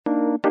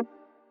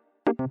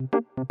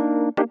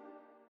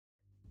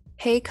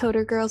Hey,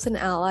 Coder Girls and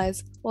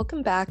Allies.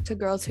 Welcome back to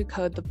Girls Who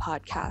Code the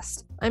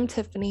podcast. I'm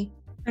Tiffany.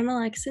 I'm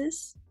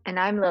Alexis. And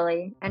I'm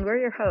Lily, and we're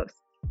your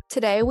hosts.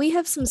 Today, we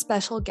have some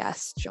special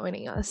guests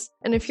joining us.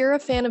 And if you're a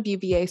fan of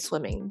UVA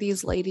swimming,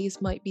 these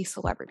ladies might be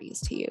celebrities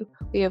to you.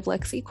 We have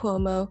Lexi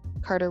Cuomo,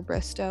 Carter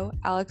Bristow,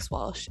 Alex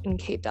Walsh, and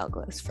Kate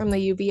Douglas from the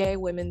UVA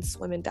Women's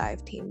Swim and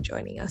Dive team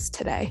joining us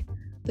today.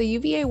 The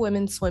UVA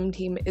Women's Swim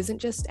team isn't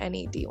just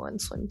any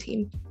D1 swim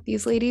team.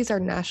 These ladies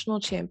are national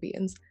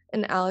champions,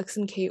 and Alex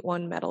and Kate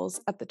won medals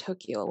at the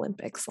Tokyo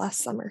Olympics last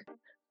summer.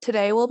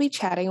 Today, we'll be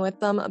chatting with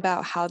them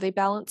about how they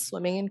balance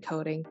swimming and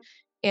coding,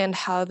 and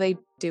how they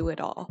do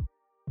it all.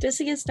 Just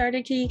to get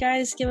started, can you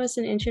guys give us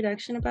an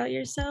introduction about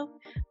yourself?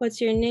 What's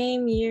your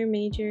name, year,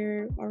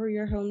 major, or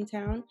your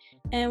hometown?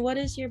 And what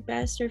is your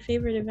best or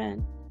favorite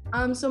event?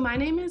 So my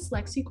name is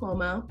Lexi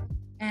Cuomo,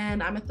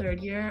 and I'm a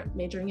third year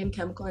majoring in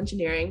chemical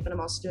engineering, but I'm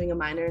also doing a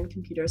minor in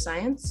computer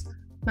science.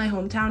 My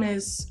hometown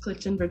is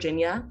Clifton,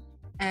 Virginia,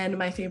 and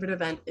my favorite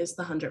event is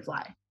the 100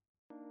 Fly.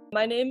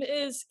 My name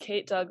is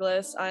Kate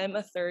Douglas. I'm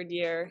a third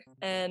year,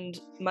 and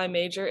my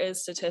major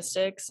is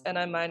statistics, and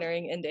I'm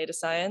minoring in data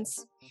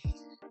science.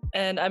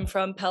 And I'm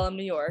from Pelham,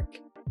 New York.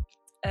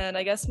 And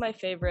I guess my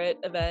favorite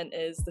event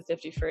is the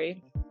 50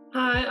 free.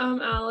 Hi,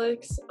 I'm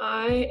Alex.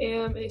 I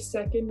am a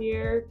second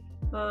year.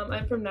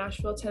 I'm from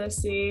Nashville,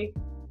 Tennessee,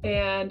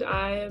 and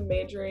I am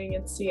majoring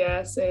in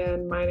CS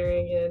and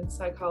minoring in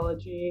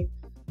psychology.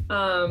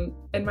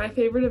 And my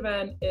favorite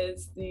event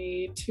is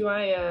the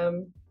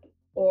 2IM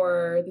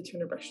or the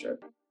 200 breaststroke.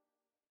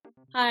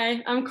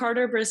 Hi, I'm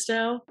Carter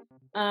Bristow.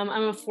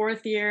 I'm a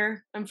fourth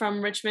year. I'm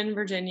from Richmond,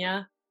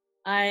 Virginia.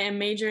 I am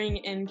majoring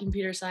in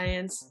computer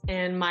science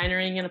and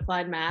minoring in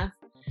applied math.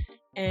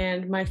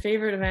 And my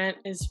favorite event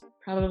is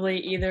probably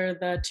either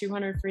the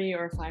 200 free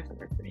or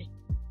 500 free.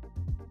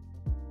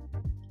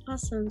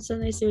 Awesome. So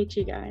nice to meet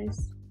you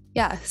guys.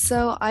 Yeah,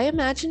 so I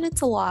imagine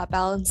it's a lot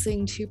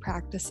balancing 2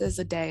 practices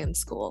a day in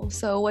school.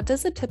 So what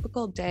does a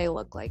typical day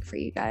look like for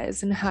you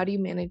guys, and how do you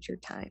manage your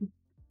time?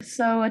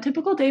 So a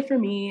typical day for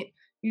me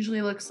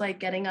usually looks like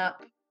getting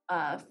up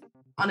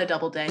on a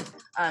double day.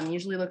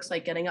 Usually looks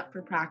like getting up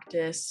for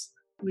practice.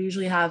 We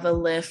usually have a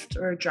lift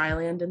or a dry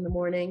land in the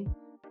morning,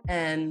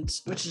 and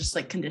which is just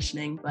like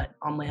conditioning, but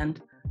on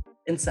land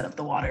instead of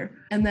the water.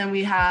 And then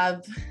we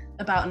have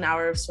about an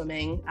hour of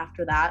swimming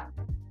after that.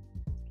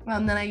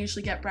 Then I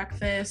usually get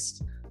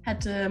breakfast, head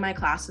to my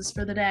classes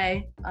for the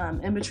day.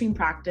 In between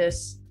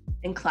practice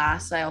and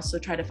class, I also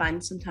try to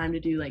find some time to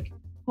do like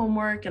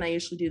homework, and I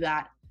usually do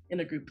that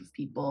in a group of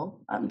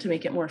people to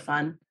make it more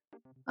fun.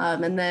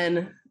 And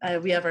then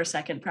we have our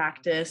second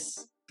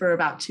practice for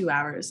about 2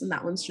 hours, and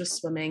that one's just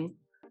swimming.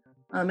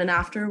 And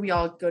after, we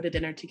all go to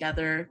dinner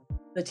together.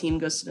 The team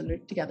goes to dinner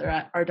together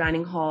at our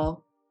dining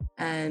hall.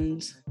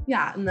 And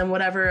yeah, and then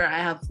whatever I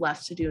have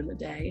left to do in the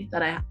day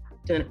that I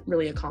didn't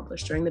really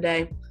accomplish during the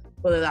day,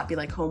 whether that be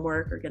like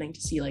homework or getting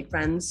to see like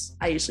friends,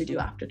 I usually do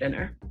after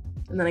dinner.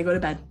 And then I go to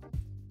bed.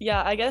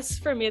 Yeah, I guess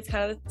for me, it's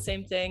kind of the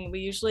same thing. We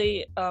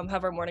usually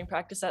have our morning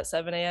practice at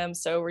 7 a.m.,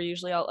 so we're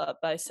usually all up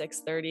by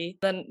 6:30.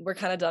 Then we're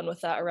kind of done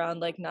with that around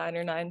like 9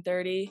 or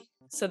 9:30.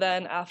 So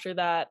then after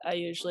that, I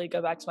usually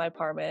go back to my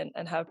apartment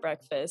and have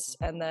breakfast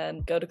and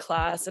then go to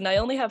class. And I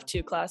only have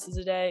 2 classes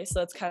a day, so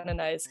that's kind of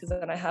nice because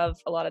then I have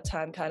a lot of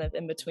time kind of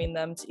in between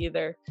them to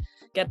either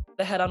get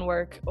the head on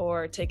work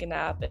or take a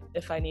nap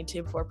if I need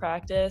to before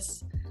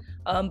practice.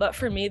 But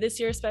for me this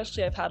year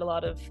especially, I've had a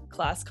lot of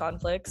class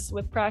conflicts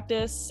with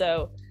practice.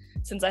 So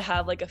since I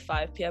have like a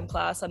 5 p.m.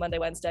 class on Monday,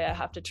 Wednesday, I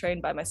have to train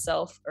by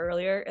myself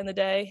earlier in the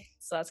day.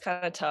 So that's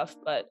kind of tough,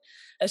 but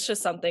it's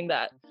just something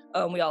that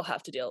we all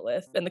have to deal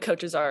with. And the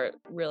coaches are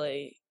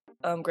really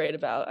great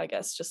about, I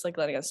guess, just like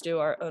letting us do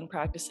our own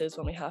practices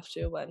when we have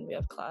to, when we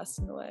have class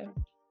in the way.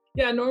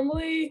 Yeah,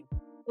 normally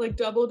like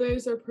double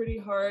days are pretty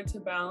hard to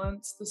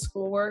balance the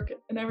schoolwork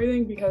and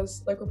everything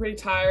because like we're pretty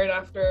tired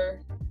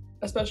after,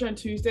 especially on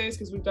Tuesdays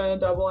because we've done a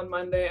double on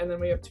Monday and then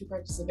we have 2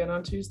 practices again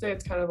on Tuesday.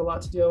 It's kind of a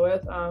lot to deal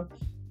with.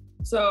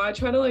 So I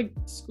try to like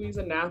squeeze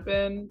a nap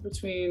in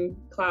between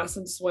class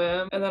and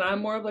swim. And then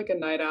I'm more of like a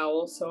night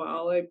owl. So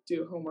I'll like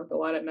do homework a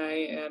lot at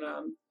night. And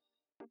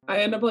I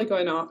end up like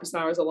going to office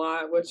hours a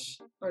lot, which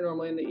are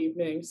normally in the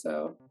evening.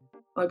 So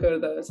I'll go to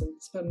those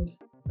and spend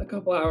a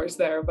couple hours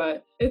there.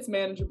 But it's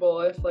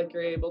manageable if like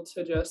you're able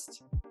to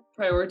just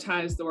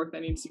prioritize the work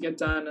that needs to get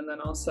done. And then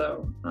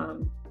also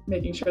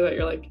making sure that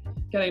you're like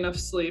getting enough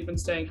sleep and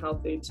staying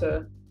healthy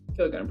to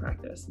feel good in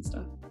practice and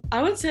stuff.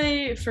 I would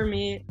say for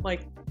me,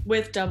 like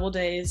with double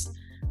days,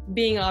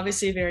 being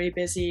obviously very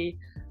busy,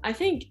 I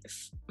think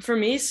for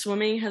me,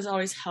 swimming has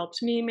always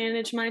helped me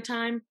manage my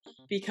time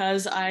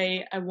because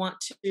I want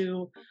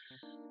to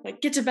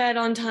like get to bed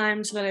on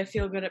time so that I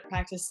feel good at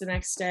practice the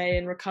next day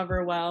and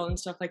recover well and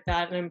stuff like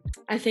that. And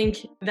I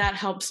think that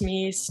helps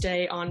me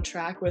stay on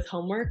track with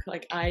homework.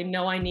 Like I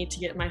know I need to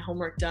get my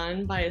homework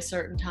done by a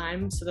certain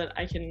time so that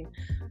I can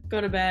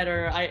go to bed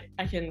or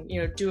I can,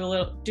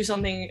 do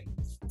something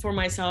for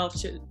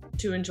myself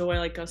to enjoy,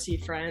 like go see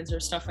friends or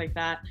stuff like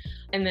that.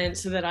 And then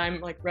so that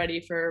I'm like ready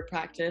for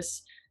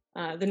practice.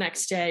 the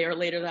next day or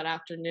later that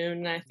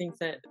afternoon. And I think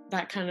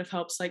that kind of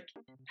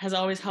has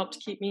always helped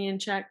keep me in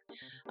check.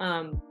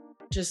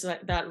 Just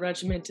that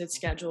regimented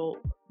schedule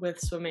with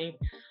swimming.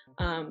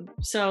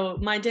 So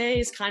my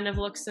days kind of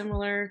look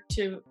similar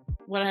to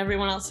what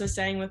everyone else is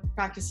saying, with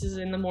practices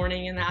in the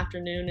morning and the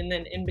afternoon, and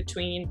then in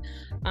between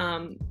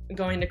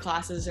going to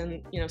classes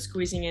and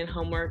squeezing in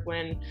homework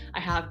when I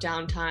have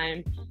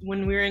downtime.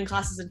 When we were in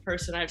classes in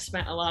person, I've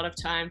spent a lot of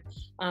time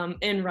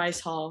in Rice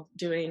Hall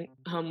doing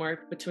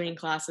homework between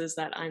classes.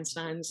 That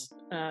Einstein's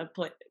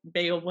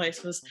bagel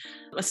place was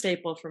a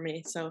staple for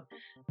me. So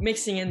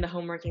mixing in the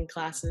homework in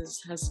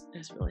classes has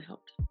really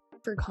helped.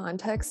 For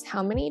context,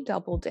 how many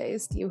double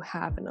days do you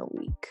have in a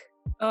week?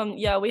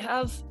 Yeah, we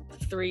have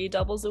 3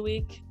 doubles a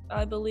week,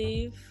 I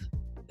believe.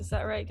 Is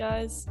that right,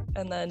 guys?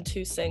 And then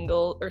 3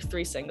 singles,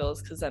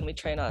 because then we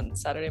train on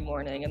Saturday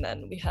morning, and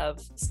then we have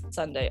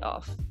Sunday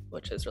off,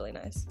 which is really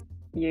nice.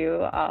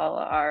 You all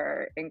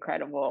are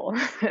incredible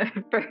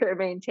for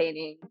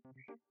maintaining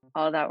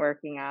all that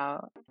working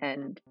out.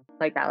 And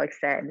like Alex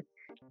said,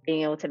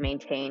 being able to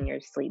maintain your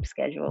sleep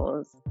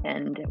schedules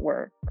and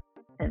work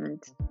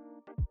and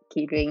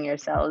keeping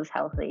yourselves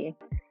healthy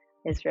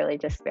is really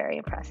just very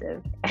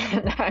impressive.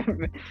 And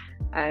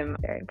I'm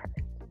very impressed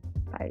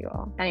by you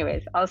all.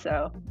 Anyways,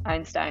 also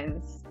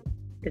Einstein's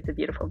is a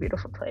beautiful,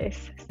 beautiful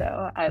place.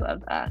 So I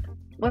love that.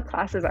 What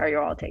classes are you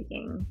all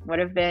taking? What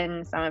have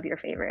been some of your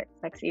favorites?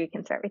 Lexi, we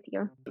can start with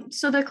you.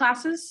 So the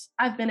classes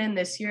I've been in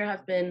this year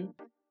have been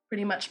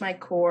pretty much my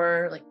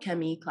core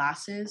chemi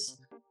classes,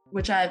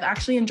 which I've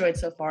actually enjoyed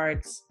so far.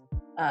 It's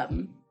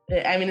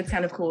it's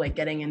kind of cool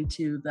getting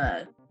into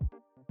the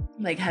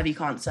heavy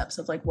concepts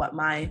of what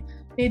my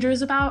major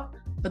is about.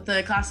 But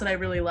the class that I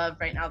really love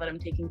right now that I'm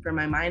taking for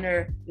my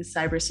minor is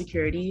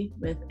cybersecurity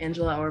with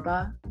Angela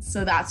Orba.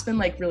 So that's been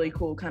really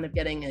cool, kind of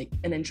getting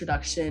an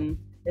introduction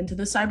into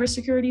the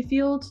cybersecurity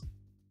field.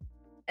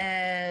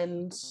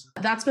 And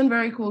that's been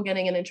very cool,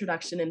 getting an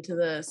introduction into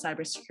the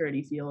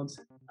cybersecurity field,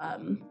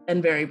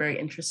 and very, very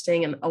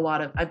interesting. And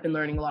I've been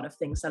learning a lot of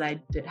things that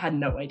I had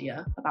no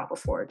idea about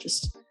before,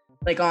 just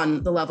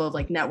on the level of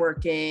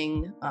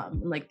networking,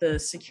 and the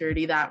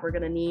security that we're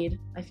gonna need.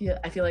 I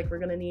feel like we're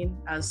gonna need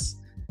as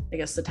I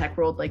guess the tech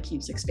world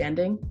keeps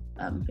expanding.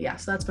 But yeah,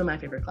 so that's been my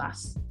favorite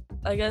class.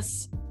 I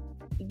guess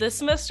this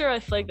semester I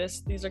feel like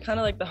these are kind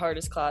of the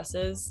hardest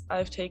classes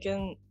I've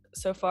taken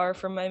so far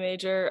from my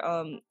major.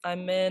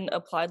 I'm in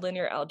applied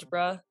linear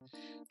algebra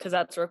because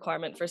that's a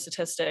requirement for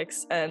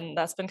statistics, and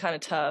that's been kind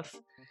of tough.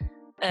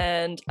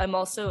 And I'm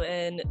also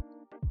in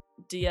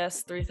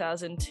DS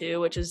 3002,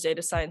 which is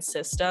data science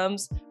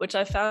systems, which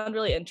I found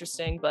really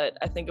interesting, but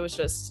I think it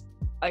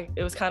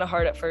was kind of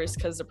hard at first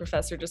because the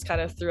professor just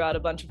kind of threw out a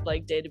bunch of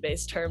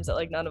database terms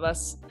that none of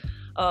us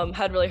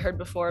had really heard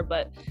before.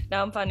 But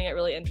now I'm finding it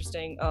really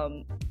interesting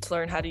to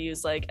learn how to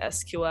use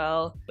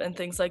SQL and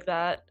things like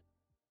that.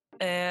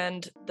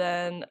 And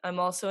then I'm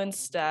also in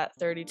Stat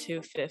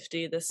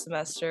 3250 this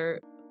semester,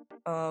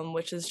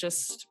 which has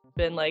just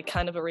been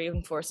kind of a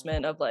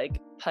reinforcement of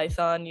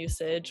Python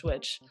usage,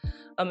 which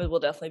it will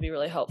definitely be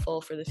really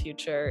helpful for the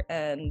future.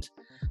 And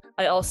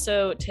I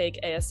also take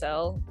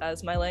ASL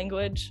as my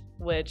language,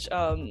 which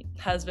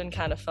has been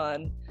kind of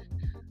fun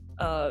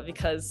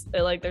because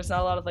there's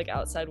not a lot of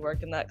outside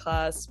work in that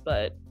class,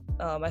 but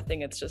I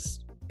think it's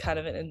just kind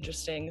of an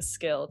interesting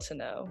skill to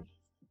know.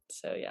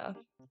 So yeah.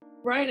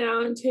 Right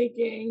now I'm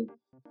taking,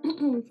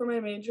 for my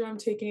major, I'm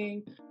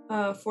taking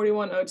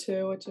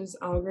 4102, which is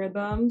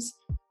algorithms.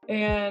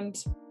 And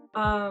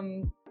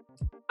I'm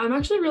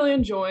actually really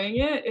enjoying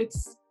it.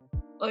 It's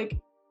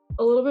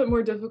a little bit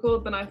more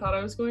difficult than I thought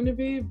I was going to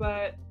be,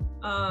 but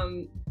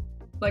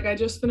I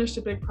just finished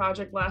a big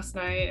project last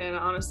night, and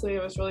honestly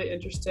it was really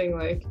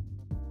interesting,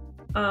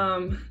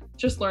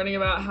 just learning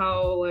about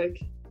how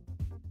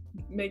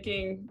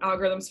making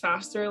algorithms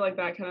faster,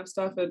 that kind of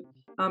stuff.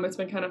 It's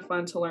been kind of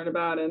fun to learn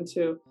about and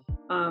to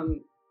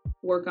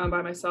work on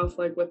by myself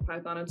with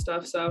Python and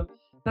stuff. So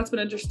that's been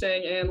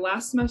interesting. And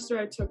last semester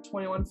I took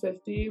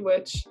 2150,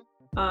 which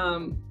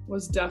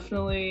was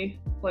definitely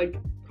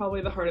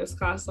probably the hardest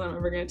class that I'm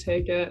ever going to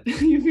take at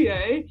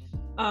UVA.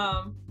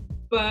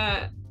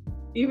 But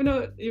even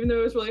though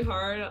it was really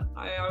hard,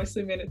 I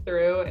obviously made it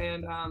through,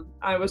 and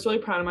I was really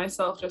proud of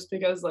myself just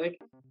because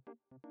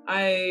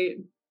I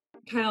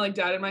kind of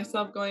doubted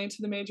myself going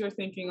into the major,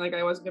 thinking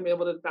I wasn't gonna be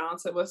able to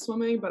balance it with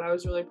swimming, but I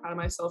was really proud of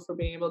myself for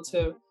being able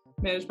to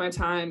manage my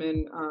time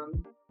and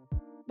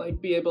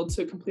be able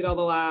to complete all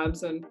the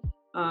labs and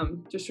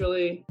just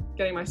really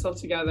getting myself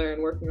together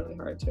and working really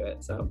hard to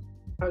it. So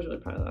I was really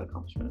proud of that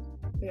accomplishment.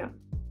 But yeah.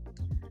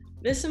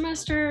 This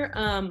semester,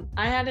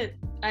 I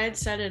had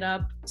set it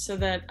up so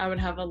that I would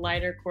have a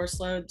lighter course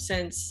load,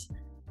 since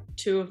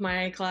 2 of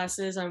my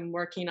classes I'm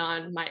working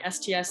on my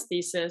STS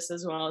thesis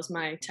as well as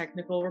my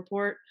technical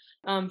report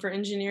for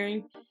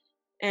engineering.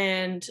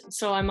 And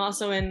so I'm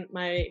also in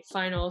my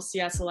final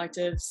CS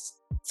electives,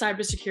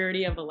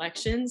 cybersecurity of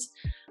elections,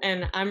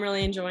 and I'm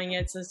really enjoying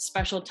it. It's a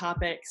special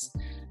topics.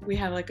 We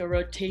have a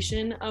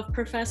rotation of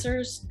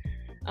professors.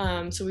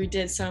 So we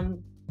did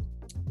some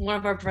one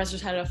of our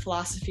professors had a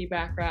philosophy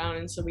background,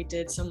 and so we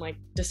did some like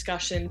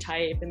discussion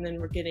type, and then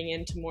we're getting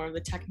into more of the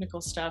technical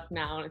stuff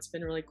now, and it's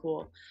been really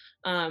cool.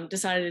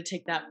 Decided to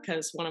take that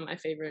because one of my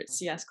favorite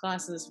CS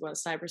classes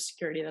was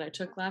cybersecurity that I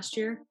took last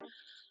year.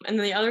 And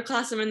then the other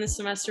class I'm in this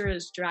semester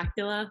is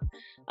Dracula.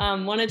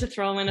 Wanted to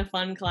throw him in a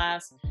fun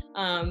class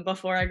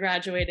before I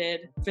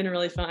graduated. It's been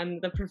really fun.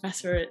 The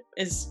professor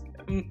is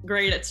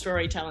great at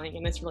storytelling,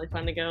 and it's really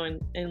fun to go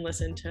and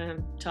listen to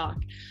him talk.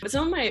 But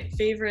some of my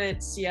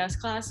favorite CS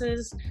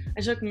classes,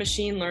 I took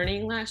machine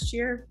learning last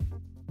year,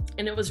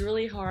 and it was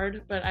really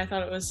hard, but I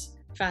thought it was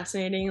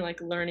fascinating, like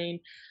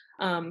learning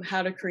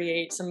how to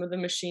create some of the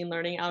machine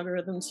learning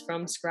algorithms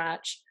from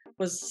scratch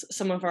was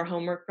some of our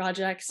homework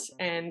projects.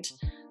 And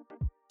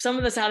some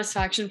of the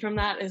satisfaction from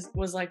that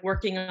was like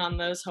working on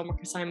those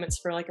homework assignments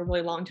for like a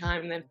really long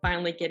time, and then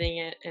finally getting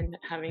it and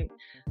having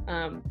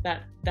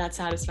that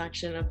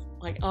satisfaction of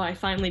like, oh, I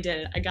finally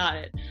did it, I got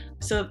it.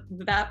 So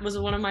that was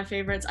one of my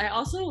favorites. I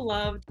also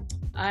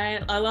I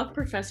love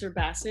Professor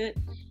Bassett,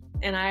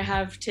 and I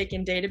have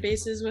taken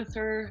databases with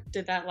her,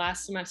 did that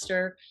last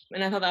semester,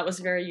 and I thought that was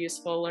very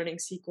useful, learning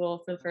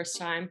SQL for the first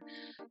time,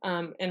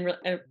 and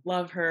I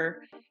love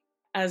her,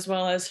 as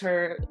well as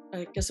her,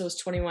 I guess it was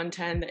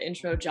 2110, the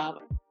intro Java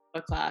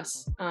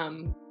class,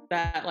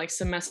 that like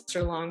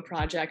semester long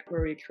project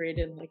where we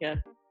created like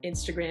a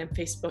Instagram,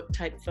 Facebook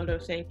type photo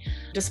thing,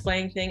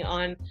 displaying thing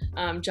on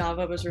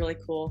Java was really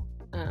cool.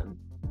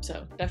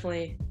 So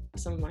definitely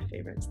some of my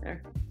favorites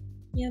there.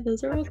 Yeah,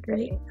 those are all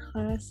great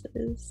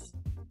classes.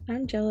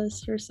 I'm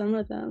jealous for some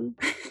of them.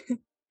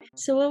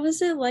 So what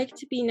was it like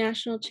to be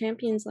national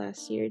champions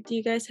last year? Do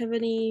you guys have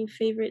any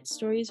favorite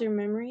stories or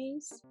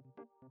memories?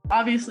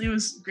 Obviously, it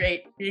was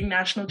great being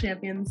national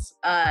champions.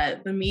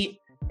 The meet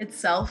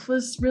itself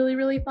was really,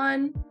 really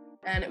fun,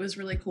 and it was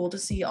really cool to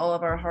see all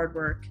of our hard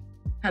work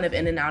kind of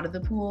in and out of the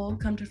pool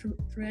come to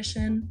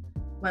fruition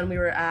when we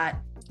were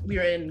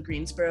in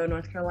Greensboro,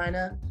 North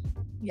Carolina.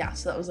 Yeah,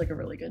 so that was like a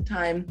really good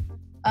time.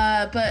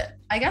 But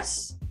I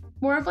guess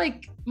more of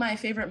like my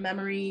favorite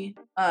memory,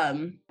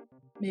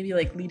 maybe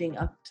like leading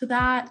up to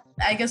that,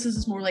 I guess this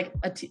is more like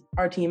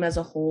our team as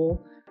a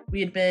whole. We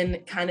had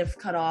been kind of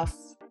cut off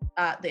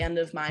at the end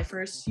of my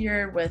first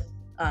year with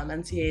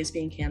NCAAs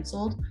being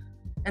canceled.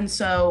 And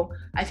so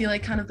I feel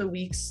like kind of the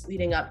weeks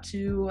leading up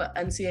to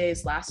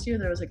NCAAs last year,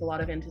 there was like a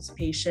lot of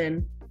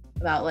anticipation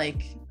about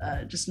like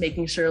just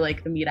making sure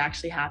like the meet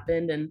actually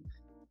happened.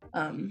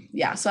 And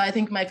yeah, so I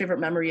think my favorite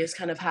memory is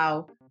kind of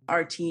how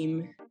our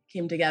team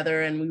came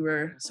together and we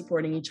were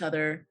supporting each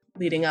other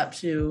leading up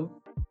through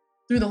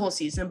the whole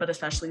season, but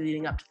especially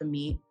leading up to the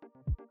meet,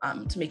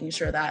 to making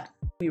sure that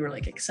we were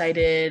like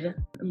excited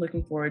and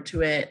looking forward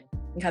to it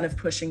and kind of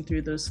pushing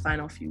through those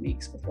final few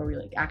weeks before we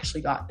like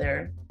actually got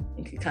there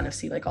and could kind of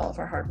see like all of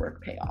our hard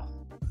work pay off.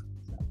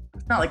 So,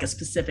 not like a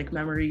specific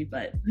memory,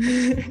 but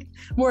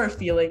more a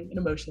feeling, an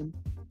emotion.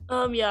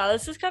 Yeah,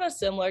 this is kind of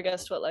similar, I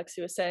guess, to what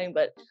Lexi was saying,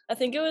 but I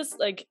think it was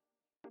like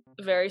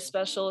very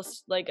special,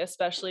 like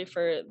especially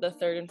for the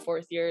third and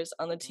fourth years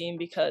on the team,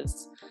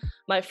 because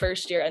my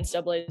first year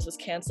NCAAs was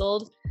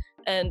canceled,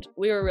 and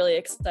we were really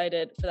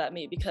excited for that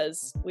meet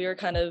because we were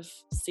kind of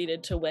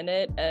seeded to win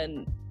it.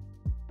 And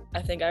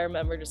I think I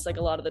remember just like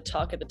a lot of the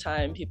talk at the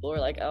time, people were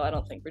like, oh, I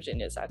don't think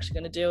Virginia is actually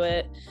going to do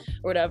it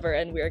or whatever.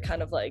 And we were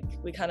kind of like,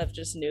 we kind of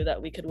just knew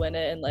that we could win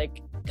it and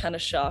like kind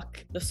of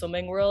shock the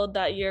swimming world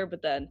that year.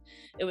 But then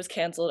it was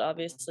canceled,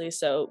 obviously.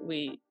 So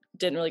we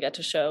didn't really get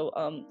to show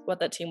what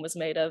that team was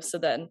made of. So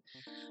then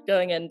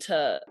going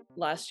into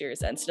last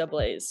year's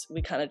NCAAs,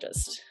 we kind of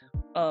just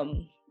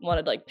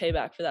wanted like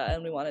payback for that.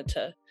 And we wanted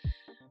to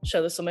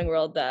show the swimming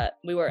world that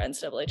we were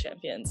NCAA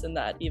champions, and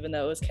that even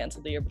though it was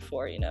canceled the year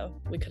before, you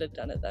know, we could have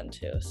done it then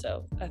too.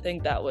 So I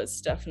think that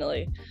was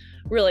definitely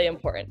really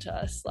important to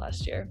us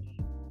last year.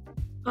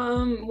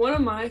 One of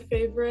my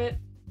favorite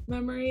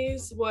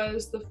memories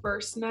was the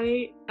first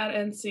night at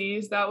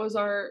NC's. That was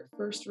our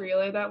first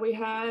relay that we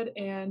had.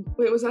 And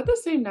wait, was that the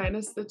same night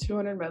as the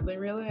 200 medley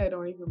relay? I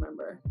don't even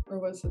remember. Or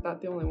was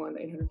that the only one,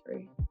 the 800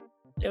 free?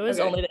 It was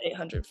only the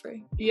 800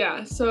 free.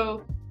 Yeah,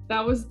 so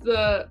that was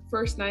the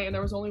first night, and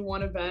there was only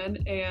one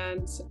event,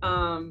 and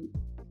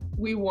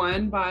we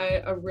won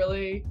by a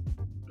really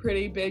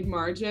pretty big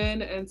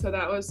margin. And so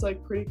that was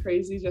like pretty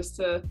crazy just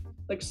to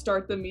like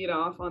start the meet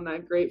off on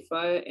that great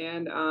foot.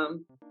 And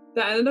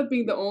that ended up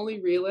being the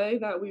only relay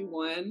that we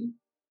won,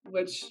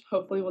 which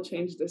hopefully will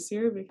change this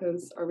year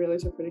because our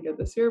relays are pretty good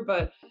this year.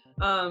 But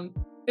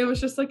it was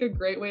just like a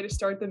great way to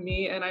start the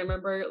meet. And I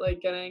remember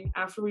like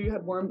after we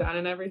had warmed down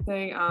and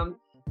everything,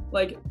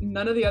 like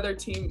none of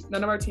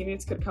our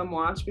teammates could come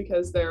watch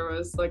because there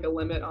was like a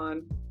limit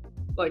on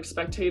like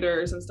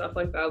spectators and stuff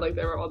like that. Like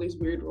there were all these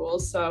weird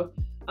rules. So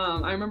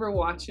I remember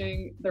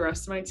watching the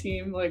rest of my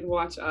team like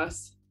watch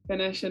us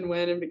finish and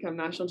win and become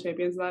national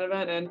champions in that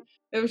event. And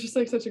it was just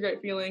like such a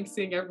great feeling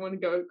seeing everyone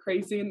go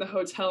crazy in the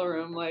hotel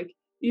room. Like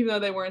even though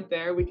they weren't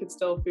there, we could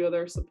still feel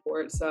their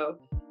support. So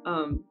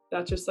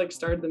that just like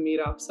started the meet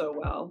off so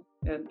well.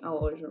 And I'll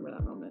always remember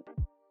that moment.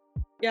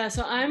 Yeah,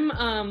 so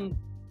I'm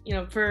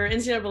for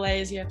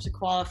NCAAs, you have to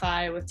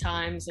qualify with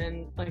times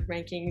and like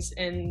rankings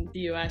in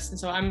the US. And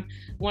so I'm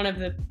one of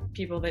the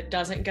people that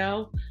doesn't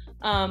go.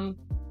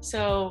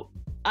 So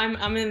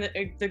I'm in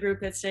the group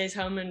that stays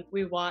home, and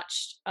we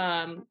watched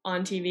on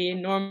TV.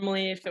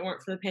 Normally, if it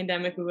weren't for the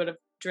pandemic, we would have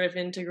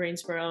driven to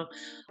Greensboro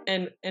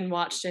and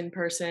watched in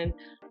person.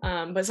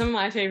 But some of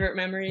my favorite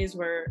memories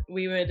were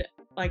we would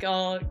like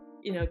all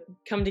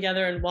come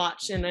together and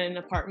watch in an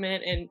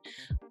apartment,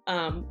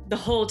 and the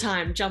whole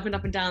time jumping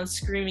up and down,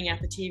 screaming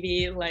at the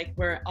TV like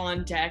we're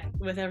on deck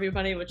with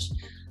everybody, which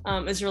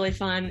is really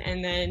fun.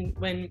 And then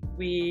when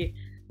we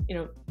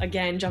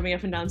again jumping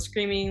up and down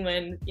screaming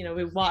when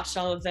we watched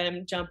all of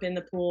them jump in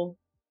the pool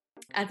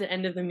at the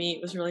end of the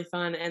meet was really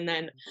fun. And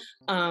then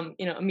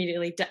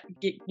immediately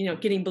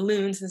getting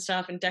balloons and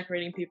stuff and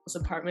decorating people's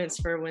apartments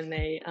for when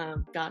they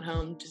got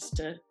home, just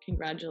to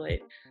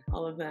congratulate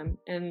all of them.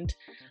 And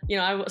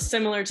I was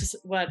similar to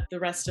what the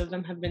rest of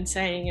them have been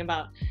saying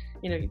about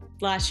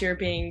last year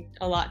being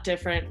a lot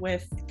different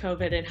with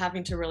COVID and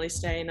having to really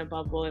stay in a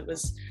bubble. It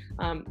was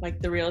like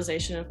the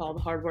realization of all the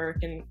hard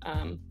work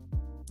and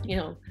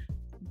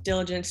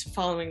diligence,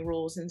 following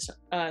rules and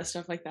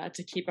stuff like that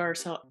to keep our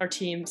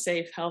team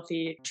safe,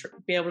 healthy,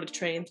 be able to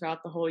train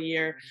throughout the whole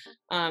year,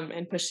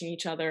 and pushing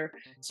each other,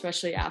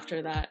 especially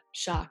after that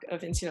shock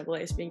of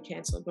NCAAs being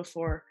canceled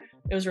before.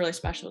 It was really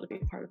special to be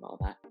a part of all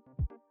that.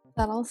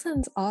 That all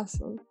sounds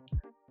awesome.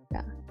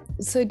 Yeah.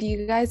 So do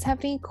you guys have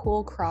any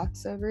cool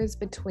crossovers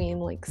between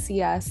like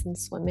CS and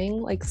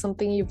swimming? Like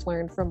something you've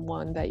learned from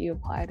one that you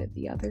applied at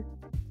the other?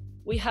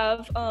 We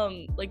have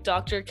like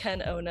Dr.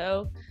 Ken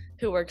Ono,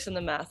 who works in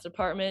the math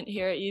department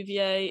here at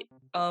UVA,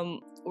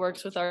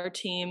 works with our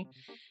team,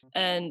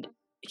 and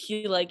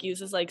he like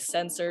uses like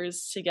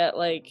sensors to get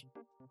like,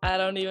 I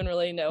don't even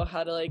really know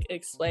how to like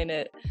explain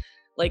it,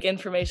 like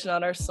information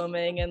on our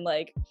swimming and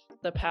like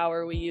the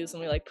power we use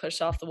when we like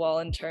push off the wall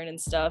and turn and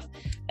stuff.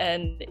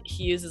 And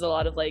he uses a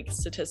lot of like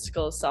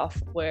statistical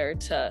software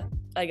to,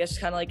 I guess,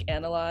 kind of like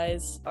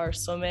analyze our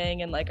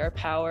swimming and like our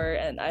power.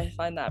 And I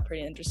find that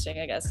pretty interesting,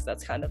 I guess, 'cause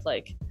that's kind of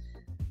like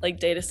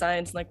data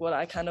science and like what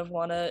I kind of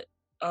want to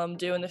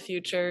do in the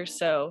future.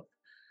 So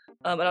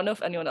I don't know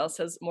if anyone else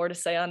has more to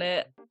say on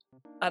it.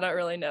 I don't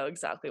really know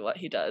exactly what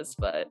he does,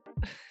 but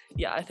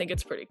yeah, I think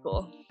it's pretty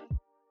cool.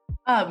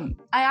 I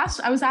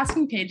was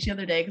asking Paige the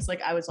other day because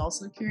like I was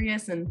also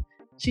curious, and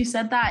she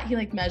said that he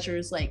like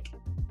measures like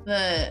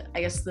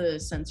the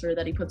sensor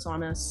that he puts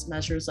on us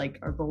measures like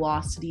our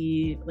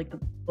velocity, like the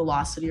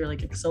velocity or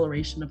like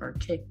acceleration of our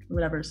kick or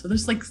whatever. So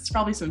there's like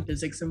probably some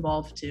physics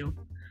involved too.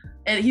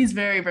 And he's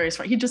very, very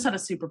smart. He just had a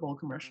Super Bowl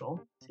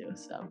commercial too,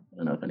 so I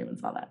don't know if anyone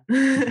saw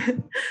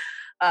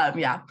that.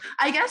 Yeah,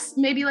 I guess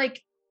maybe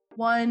like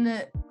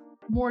one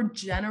more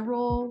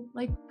general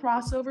like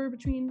crossover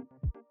between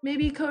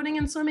maybe coding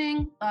and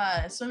swimming.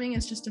 Swimming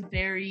is just a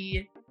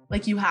very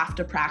like you have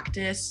to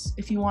practice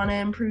if you want to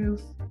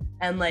improve,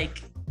 and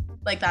like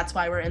that's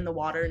why we're in the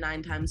water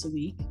 9 times a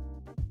week.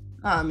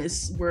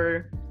 Is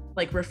we're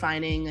like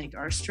refining like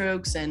our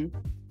strokes and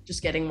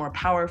just getting more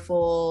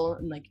powerful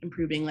and like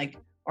improving like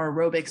our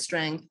aerobic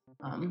strength,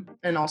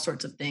 and all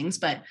sorts of things.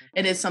 But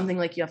it is something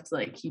like you have to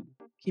like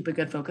keep a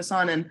good focus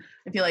on. And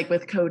I feel like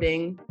with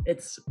coding,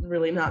 it's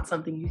really not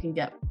something you can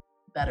get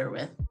better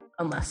with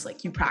unless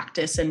like you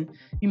practice and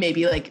you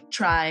maybe like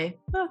try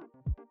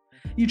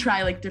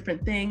like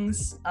different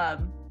things.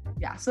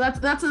 Yeah, so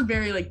that's a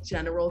very like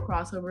general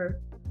crossover.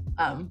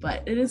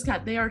 But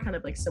they are kind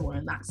of like similar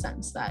in that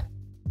sense that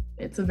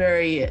it's a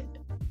very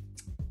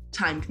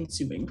time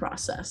consuming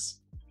process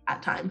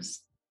at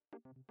times.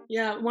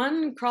 Yeah,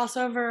 one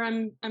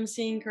crossover I'm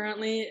seeing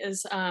currently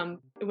is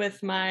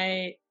with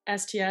my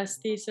STS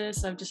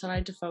thesis. I've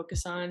decided to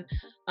focus on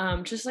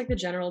just like the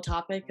general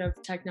topic of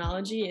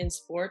technology in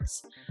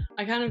sports.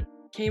 I kind of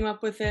came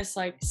up with this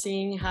like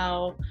seeing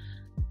how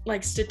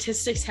like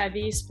statistics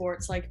heavy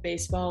sports like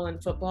baseball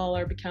and football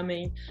are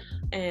becoming,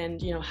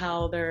 and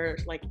how they're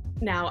like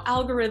now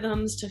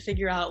algorithms to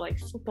figure out like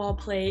football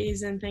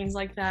plays and things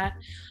like that.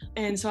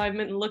 And so I've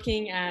been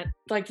looking at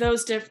like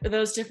those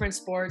different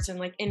sports and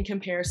like in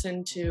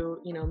comparison to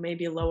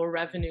maybe lower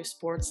revenue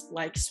sports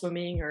like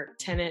swimming or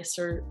tennis,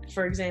 or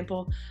for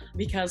example,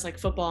 because like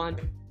football and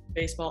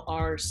baseball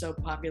are so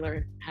popular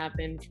and have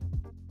been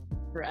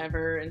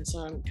forever. And so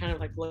I'm kind of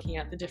like looking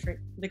at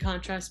the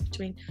contrast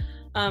between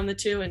the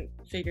two and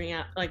figuring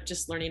out like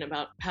just learning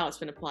about how it's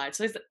been applied.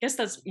 So I guess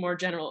that's more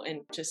general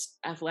in just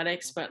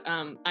athletics, but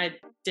I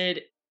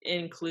did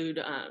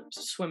include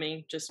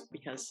swimming just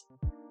because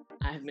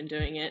I have been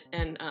doing it,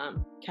 and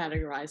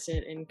categorized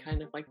it in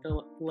kind of like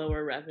the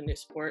lower revenue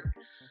sport,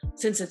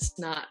 since it's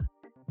not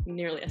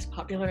nearly as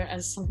popular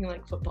as something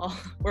like football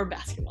or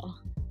basketball.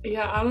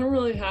 Yeah, I don't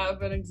really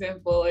have an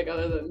example like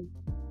other than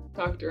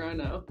Dr.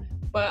 Ono,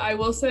 but I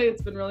will say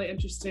it's been really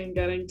interesting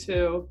getting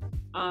to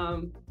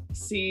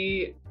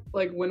see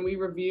like when we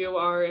review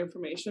our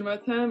information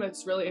with him.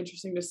 It's really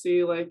interesting to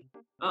see like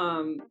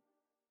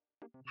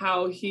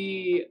how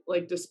he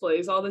like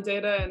displays all the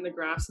data and the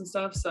graphs and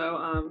stuff.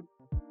 So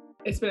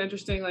it's been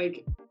interesting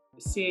like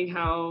seeing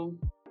how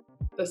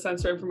the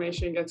sensor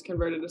information gets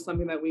converted to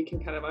something that we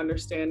can kind of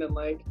understand and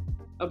like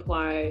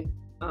apply,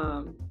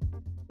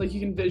 like you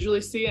can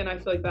visually see, and I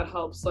feel like that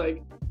helps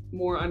like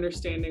more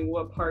understanding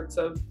what parts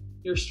of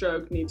your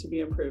stroke need to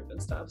be improved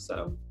and stuff.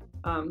 So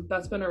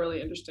that's been a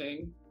really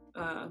interesting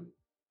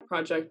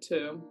project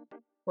to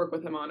work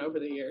with him on over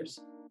the years.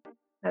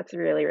 That's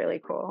really,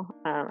 really cool.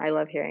 I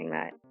love hearing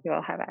that you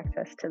all have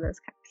access to those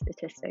kind of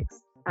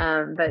statistics.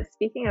 But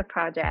speaking of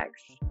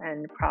projects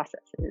and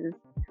processes,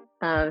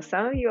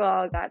 some of you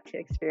all got to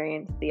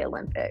experience the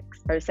Olympics,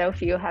 or so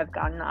few have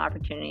gotten the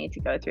opportunity to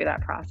go through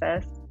that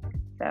process.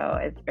 So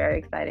it's very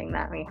exciting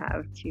that we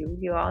have two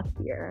of you all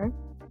here.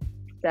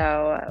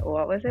 So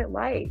what was it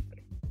like?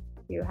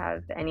 Do you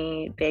have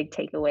any big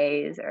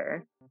takeaways,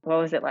 or what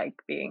was it like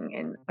being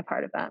in a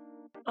part of that?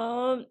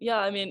 Yeah,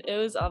 I mean, it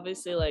was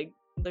obviously like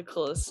the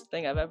coolest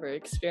thing I've ever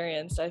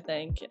experienced, I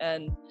think.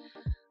 And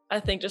I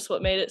think just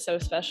what made it so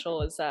special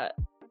was that,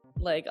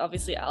 like,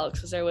 obviously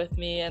Alex was there with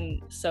me,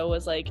 and so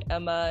was like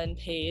Emma and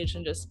Paige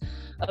and just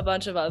a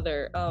bunch of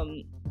other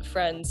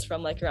friends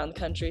from like around the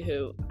country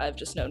who I've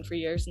just known for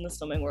years in the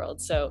swimming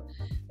world. So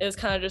it was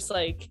kind of just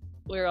like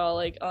we were all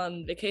like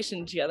on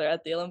vacation together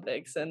at the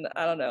Olympics, and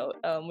I don't know,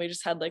 we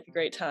just had like a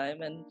great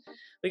time. And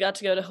we got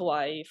to go to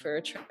Hawaii for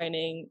a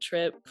training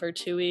trip for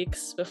 2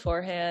 weeks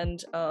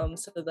beforehand.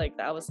 So like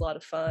that was a lot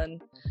of fun.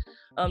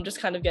 Just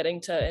kind of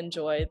getting to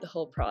enjoy the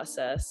whole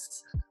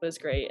process was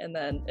great. And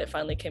then it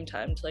finally came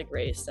time to like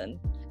race, and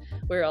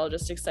we were all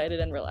just excited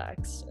and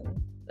relaxed,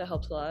 and that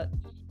helped a lot.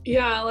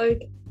 Yeah,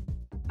 like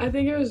I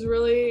think it was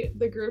really,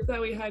 the group that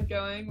we had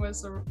going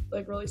was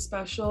like really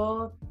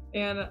special,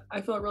 and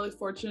I felt really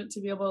fortunate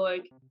to be able to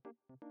like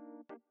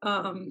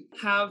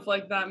have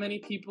like that many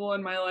people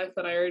in my life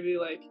that I already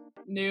like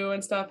knew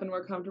and stuff and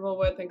were comfortable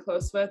with and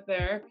close with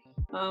there.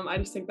 I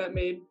just think that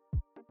made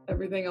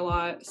everything a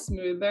lot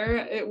smoother.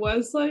 It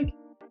was like,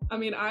 I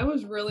mean, I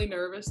was really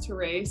nervous to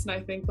race, and I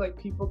think like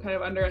people kind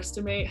of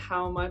underestimate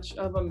how much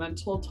of a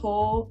mental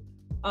toll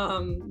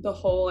the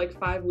whole like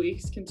 5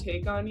 weeks can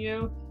take on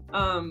you.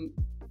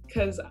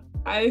 Because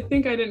I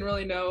think I didn't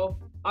really know,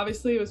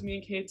 obviously it was me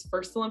and Kate's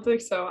first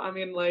Olympics, so I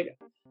mean like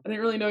I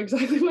didn't really know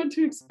exactly what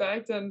to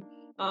expect, and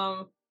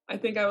I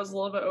think I was a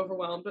little bit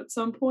overwhelmed at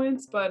some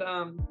points, but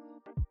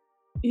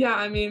yeah,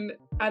 I mean,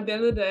 at the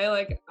end of the day,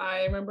 like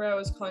I remember I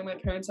was calling my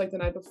parents like the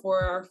night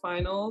before our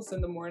finals in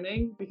the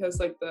morning, because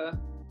like the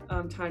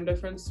time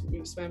difference,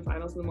 we swam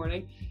finals in the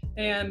morning,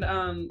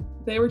 and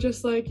they were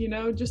just like, you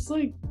know, just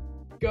like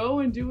go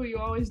and do what you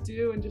always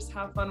do and just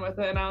have fun with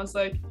it. And I was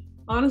like,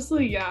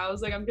 honestly, yeah, I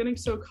was like, I'm getting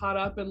so caught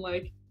up in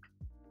like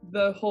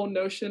the whole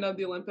notion of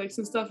the Olympics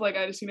and stuff. Like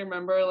I just need to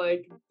remember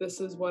like this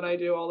is what I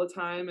do all the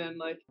time, and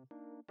like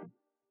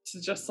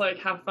to just like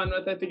have fun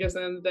with it, because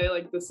at the end of the day,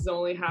 like this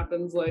only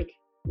happens like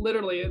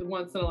literally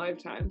once in a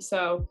lifetime.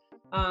 So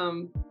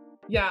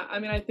yeah, I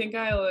mean, I think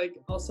I like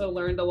also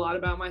learned a lot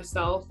about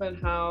myself and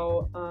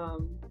how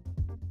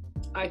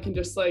I can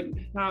just like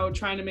how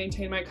trying to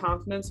maintain my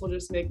confidence will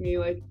just make me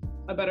like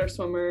a better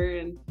swimmer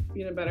and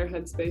be in a better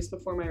headspace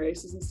before my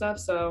races and stuff.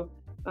 So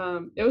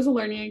it was a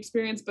learning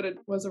experience, but it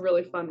was a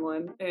really fun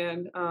one.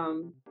 And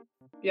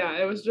yeah,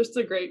 it was just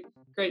a great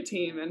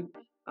team, and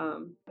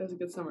it was a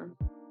good summer.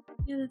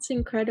 Yeah, that's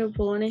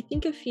incredible. And I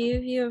think a few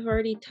of you have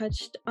already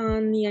touched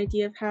on the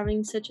idea of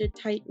having such a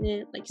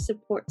tight-knit like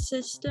support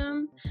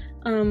system,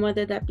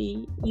 whether that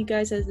be you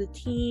guys as a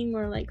team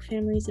or like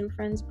families and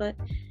friends. But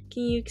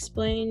can you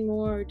explain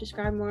more or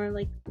describe more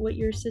like what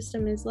your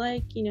system is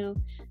like, you know,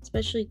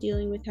 especially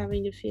dealing with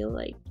having to feel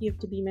like you have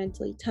to be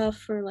mentally tough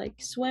for like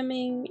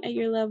swimming at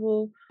your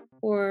level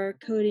or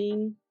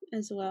coding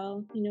as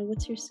well? You know,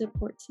 what's your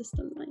support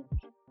system like?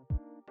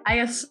 I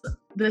guess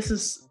this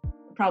is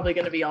probably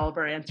going to be all of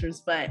our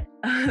answers, but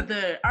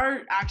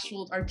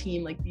our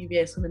team, like the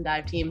UVA Swim and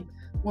Dive team,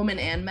 women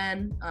and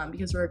men,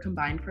 because we're a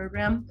combined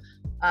program,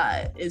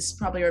 is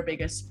probably our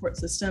biggest support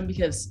system,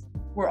 because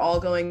we're all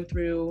going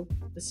through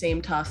the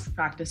same tough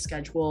practice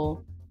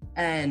schedule,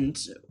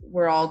 and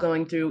we're all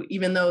going through,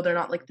 even though they're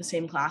not like the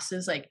same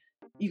classes, like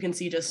you can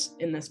see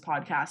just in this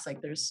podcast,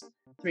 like there's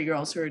 3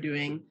 girls who are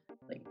doing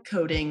like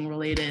coding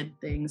related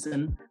things,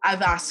 and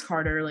I've asked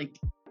Carter like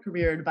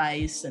career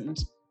advice and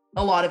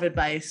a lot of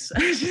advice.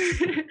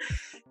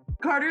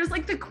 Carter is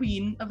like the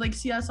queen of like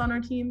CS on our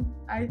team,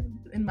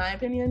 in my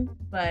opinion.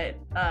 But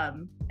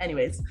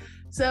anyways,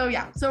 so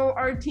yeah, so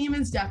our team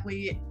is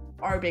definitely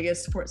our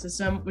biggest support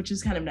system, which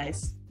is kind of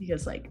nice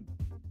because like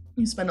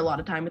you spend a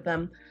lot of time with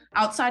them.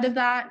 Outside of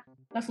that,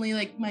 definitely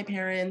like my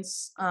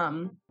parents,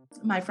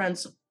 my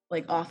friends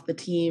like off the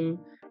team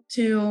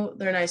too.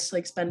 They're nice to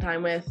like spend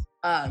time with.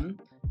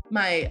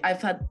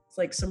 I've had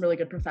like some really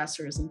good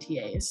professors and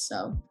TAs,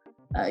 so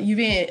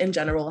UVA in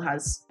general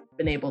has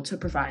been able to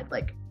provide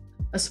like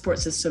a support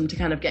system to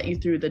kind of get you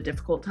through the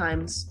difficult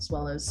times as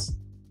well as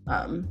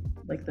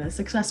like the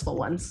successful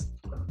ones.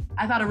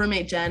 I've had a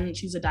roommate, Jen.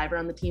 She's a diver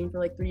on the team for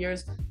like 3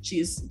 years.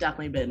 She's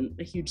definitely been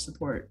a huge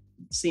support,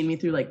 seeing me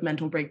through like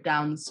mental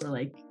breakdowns or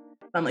like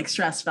if I'm like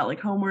stressed about like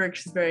homework.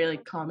 She's very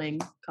like calming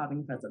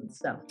presence.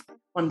 So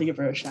wanted to give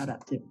her a shout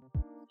out too.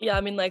 Yeah,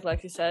 I mean, like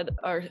Lexi said,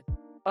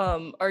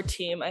 our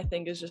team, I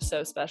think, is just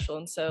so special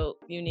and so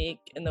unique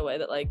in the way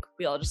that like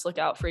we all just look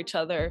out for each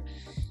other,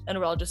 and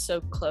we're all just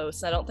so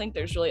close. I don't think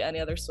there's really any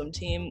other swim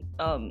team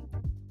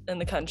in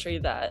the country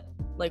that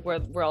like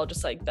we're all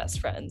just like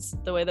best friends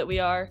the way that we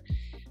are,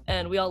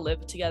 and we all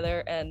live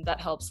together, and that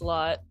helps a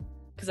lot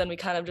because then we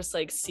kind of just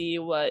like see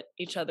what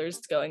each other's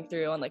going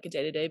through on like a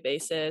day-to-day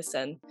basis,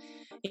 and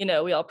you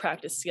know, we all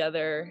practice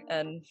together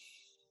and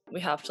we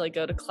have to like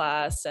go to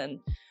class, and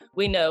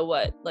we know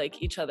what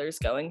like each other's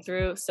going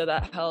through, so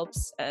that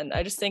helps. And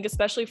I just think,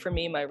 especially for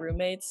me, my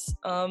roommates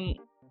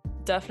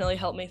definitely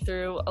helped me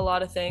through a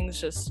lot of things.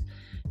 Just,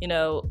 you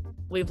know,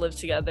 we've lived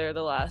together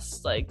the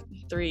last like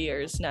 3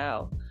 years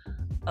now,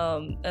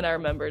 and I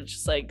remember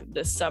just like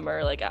this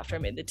summer, like after I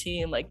made the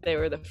team, like they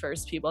were the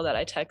first people that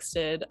I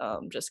texted,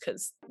 just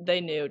because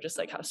they knew just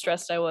like how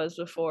stressed I was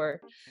before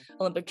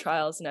Olympic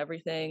trials and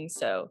everything.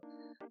 So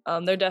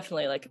they're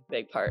definitely like a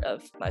big part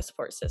of my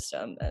support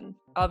system, and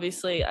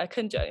obviously I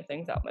couldn't do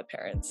anything without my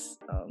parents.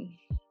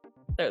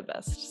 They're the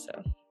best.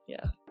 So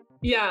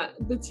yeah,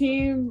 the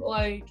team,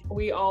 like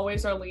we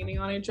always are leaning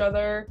on each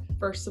other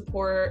for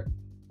support,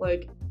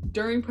 like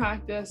during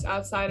practice,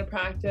 outside of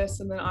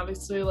practice, and then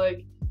obviously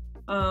like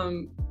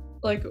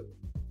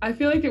I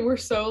feel like we're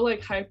so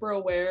like hyper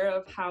aware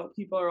of how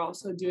people are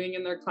also doing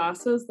in their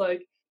classes,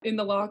 like in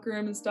the locker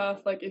room and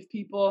stuff. Like if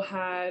people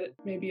had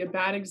maybe a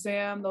bad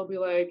exam, they'll be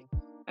like,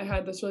 I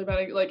had this really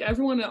bad, like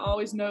everyone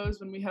always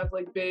knows when we have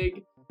like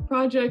big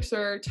projects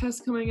or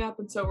tests coming up,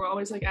 and so we're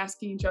always like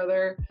asking each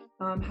other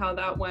how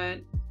that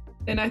went.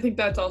 And I think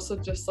that's also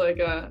just like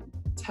a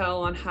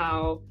tell on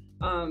how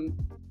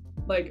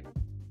like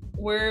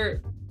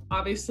we're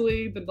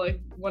obviously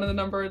one of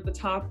the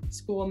top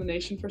school in the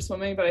nation for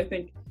swimming, but I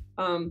think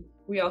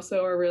we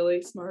also are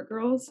really smart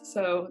girls,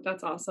 so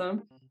that's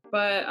awesome.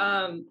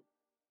 But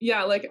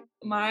yeah, like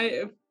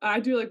if I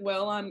do like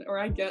well on, or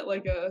I get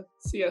like a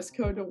CS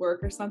code to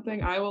work or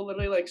something, I will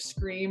literally like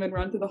scream and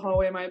run through the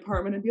hallway of my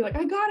apartment and be like,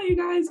 I got it, you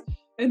guys.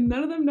 And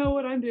none of them know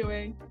what I'm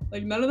doing.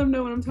 Like none of them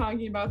know what I'm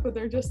talking about, but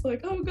they're just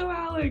like, oh, go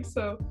Alex.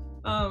 So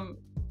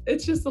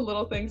it's just the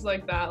little things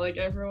like that. Like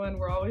everyone,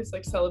 we're always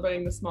like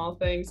celebrating the small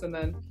things, and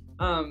then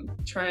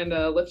trying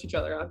to lift each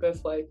other up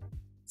if like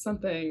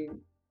something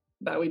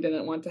that we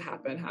didn't want to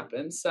happen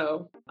happens.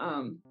 So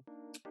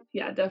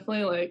yeah,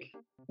 definitely like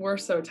we're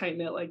so tight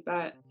knit like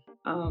that.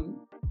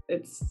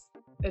 It's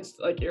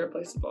like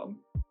irreplaceable.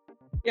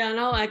 Yeah, and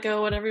I'll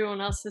echo what everyone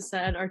else has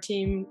said. Our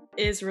team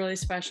is really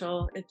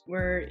special.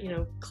 We're, you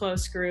know,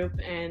 close group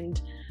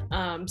and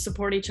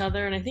support each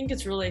other. And I think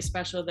it's really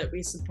special that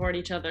we support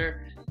each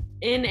other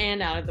in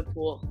and out of the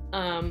pool.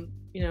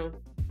 You know,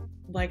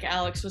 like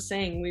Alex was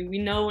saying, we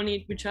know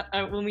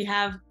when we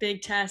have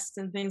big tests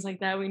and things like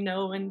that, we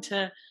know when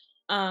to,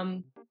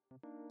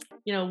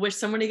 you know, wish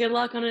somebody good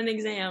luck on an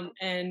exam.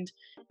 And,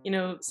 you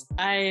know,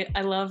 I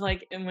love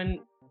like, and when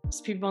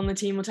people on the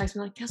team will text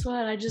me like, guess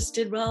what, I just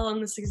did well on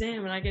this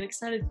exam, and I get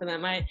excited for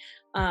them.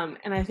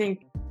 And I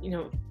think, you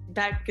know,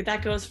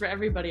 that goes for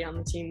everybody on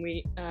the team.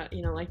 We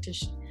you know, like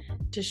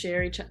to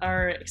share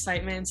our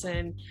excitements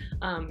and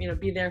you know,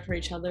 be there for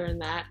each other.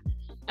 And that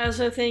I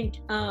also think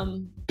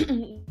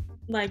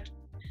like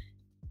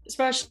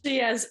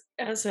especially as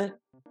a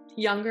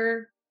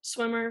younger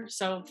swimmer,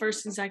 so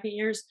first and second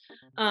years,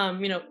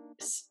 you know,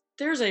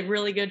 there's a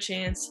really good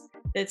chance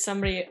that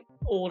somebody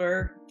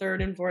older,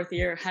 third and fourth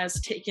year, has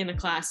taken a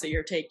class that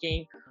you're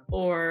taking,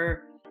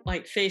 or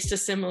like faced a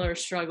similar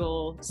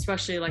struggle,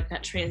 especially like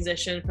that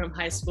transition from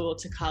high school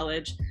to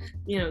college.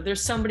 You know,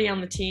 there's somebody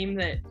on the team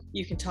that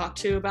you can talk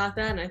to about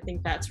that, and I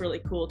think that's really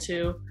cool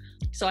too.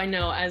 So I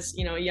know, as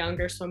you know, a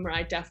younger swimmer,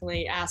 I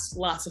definitely ask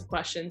lots of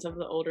questions of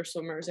the older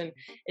swimmers, and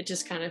it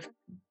just kind of,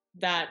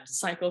 that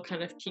cycle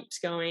kind of keeps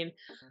going,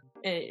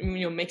 and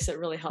you know, makes it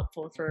really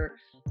helpful for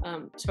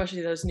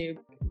especially those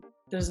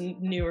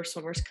newer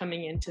swimmers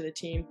coming into the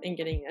team and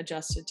getting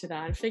adjusted to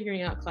that and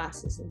figuring out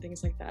classes and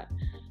things like that,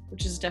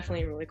 which is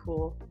definitely a really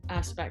cool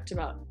aspect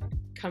about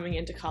coming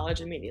into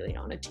college immediately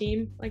on a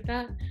team like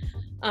that.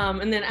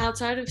 And then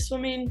outside of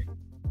swimming,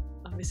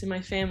 obviously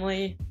my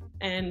family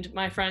and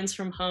my friends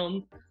from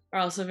home are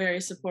also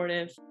very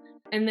supportive.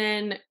 And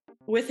then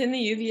within the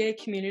UVA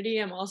community,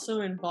 I'm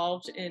also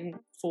involved in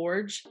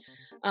Forge.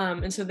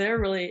 And so they're a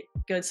really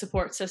good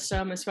support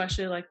system,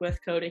 especially like with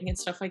coding and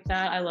stuff like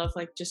that. I love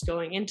like just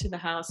going into the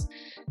house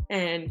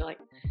and like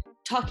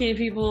talking to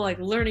people, like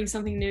learning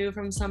something new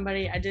from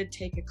somebody. I did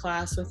take a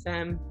class with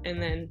them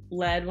and then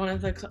led one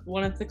of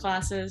the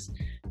classes,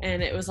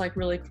 and it was like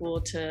really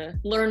cool to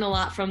learn a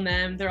lot from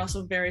them. They're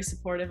also very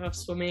supportive of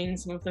swimming.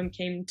 Some of them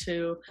came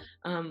to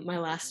my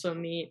last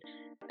swim meet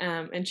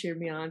and cheered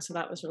me on, so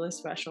that was really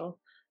special.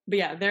 But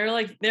yeah,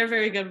 they're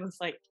very good with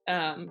like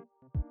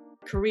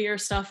career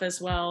stuff as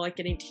well, like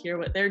getting to hear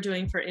what they're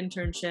doing for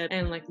internship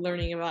and like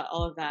learning about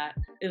all of that.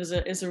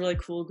 It's a really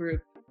cool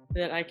group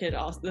that I could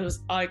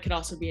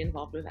also be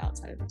involved with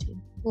outside of the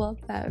team. Love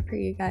that for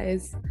you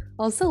guys.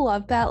 Also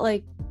love that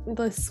like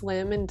the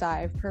swim and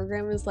dive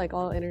program is like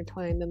all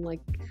intertwined, and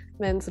like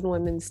men's and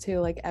women's too.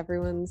 Like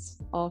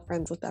everyone's all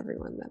friends with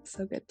everyone. That's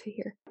so good to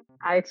hear.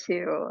 I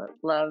too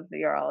love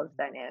your all's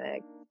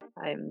dynamic.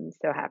 I'm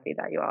so happy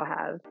that you all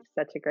have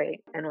such a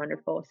great and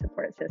wonderful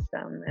support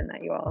system and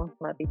that you all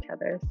love each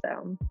other.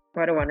 So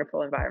what a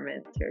wonderful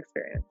environment to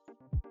experience.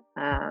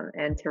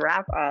 And to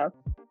wrap up,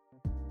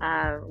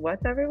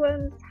 what's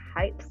everyone's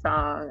hype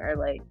song, or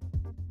like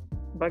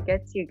what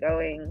gets you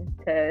going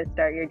to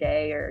start your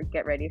day or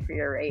get ready for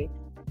your race?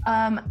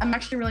 I'm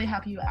actually really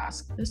happy you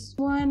asked this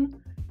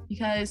one,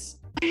 because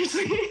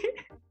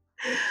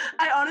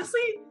I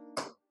honestly,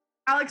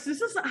 Alex,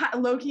 this is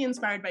low-key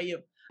inspired by you.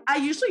 I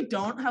usually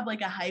don't have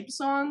like a hype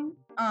song.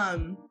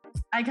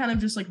 I kind of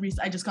just like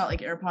I just got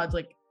like AirPods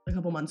like a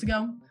couple months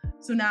ago,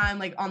 so now I'm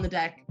like on the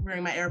deck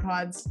wearing my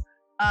AirPods.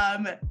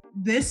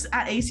 This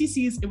at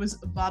ACC's, it was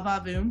Va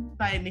Va Voom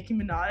by Nicki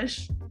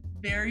Minaj.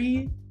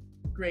 Very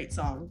great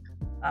song.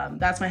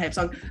 That's my hype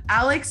song.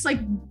 Alex like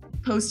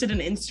posted an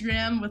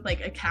Instagram with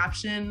like a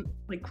caption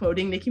like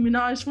quoting Nicki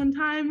Minaj one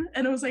time,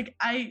 and it was like,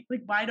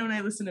 why don't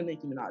I listen to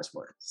Nicki Minaj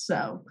more?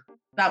 So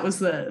that was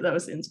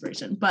the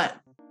inspiration. But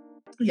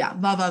yeah,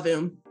 Va Va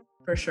Voom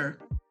for sure.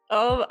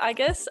 I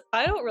guess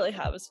I don't really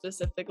have a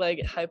specific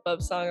like hype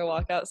up song or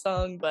walkout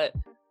song, but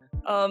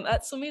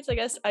at swim meets, I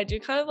guess I do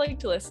kind of like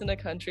to listen to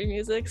country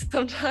music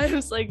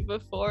sometimes, like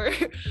before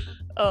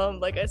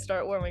like I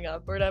start warming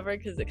up or whatever,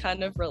 because it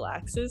kind of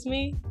relaxes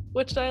me,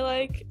 which I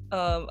like.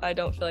 I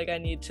don't feel like I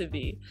need to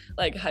be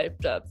like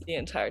hyped up the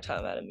entire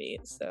time at a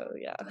meet, so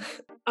yeah.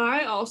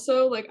 I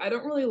also like, I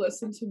don't really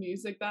listen to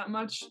music that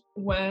much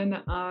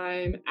when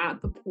I'm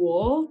at the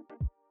pool.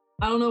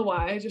 I don't know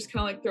why, it just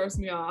kind of like throws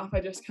me off. I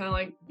just kind of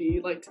like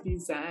to be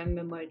zen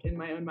and like in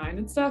my own mind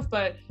and stuff.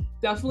 But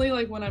definitely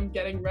like when I'm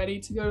getting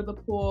ready to go to the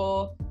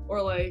pool, or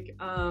like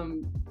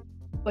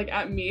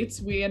at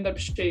meets, we end up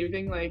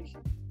shaving. Like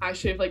I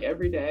shave like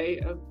every day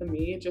of the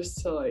meet just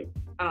to like,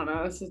 I don't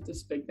know, it's just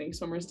this big thing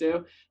swimmers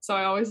do. So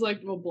I always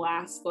like will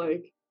blast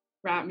like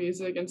rap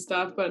music and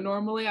stuff. But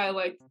normally I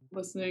like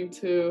listening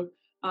to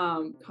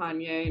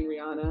Kanye and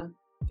Rihanna.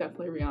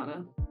 Definitely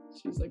Rihanna.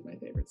 She's like my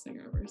favorite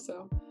singer ever.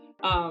 So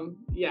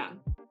yeah,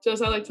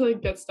 just I like to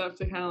like get stuff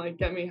to kind of like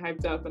get me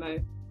hyped up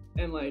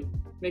and like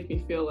make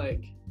me feel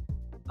like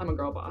I'm a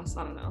girl boss.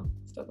 I don't know,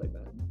 stuff like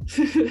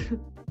that.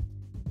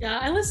 Yeah,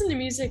 I listen to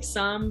music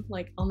some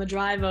like on the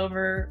drive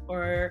over,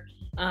 or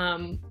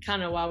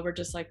kind of while we're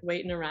just like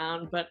waiting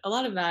around, but a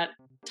lot of that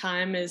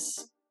time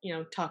is, you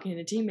know, talking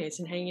to teammates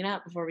and hanging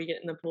out before we get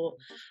in the pool.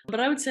 But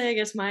I would say, I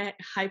guess my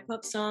hype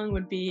up song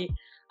would be,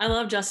 I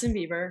love Justin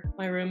Bieber.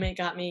 My roommate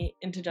got me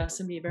into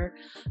Justin Bieber.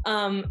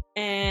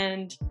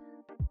 And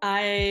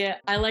I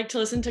like to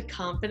listen to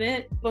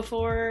Confident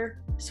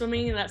before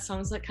swimming, and that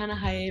song's like kind of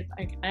hype.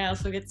 I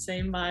also get the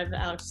same vibe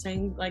that Alex was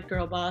saying, like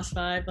girl boss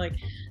vibe, like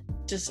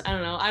just, I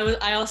don't know.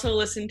 I also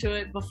listened to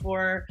it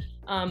before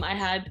I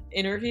had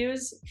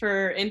interviews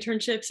for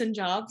internships and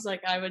jobs.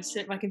 Like I would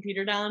sit my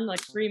computer down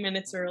like 3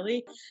 minutes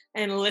early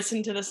and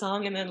listen to the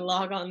song, and then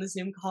log on the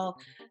Zoom call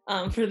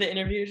for the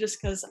interview,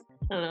 just because,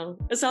 I don't know.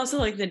 It's also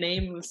like the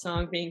name of the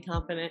song being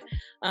Confident,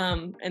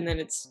 and then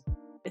it's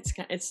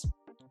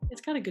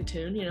got a good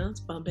tune, you know,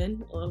 it's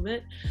bumping a little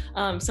bit.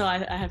 So I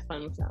have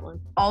fun with that one.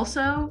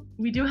 Also,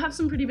 we do have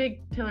some pretty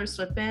big Taylor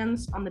Swift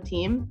fans on the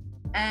team,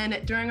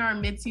 and during our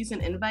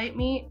mid-season invite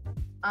meet,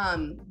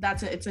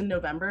 it's in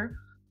November,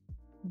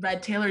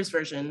 Red Taylor's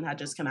version had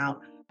just come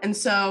out, and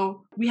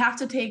so we have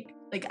to take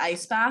like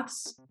ice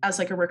baths as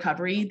like a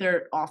recovery.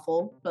 They're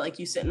awful, but like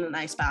you sit in an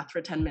ice bath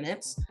for 10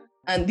 minutes,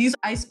 and these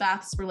ice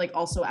baths were like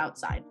also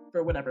outside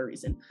for whatever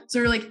reason. So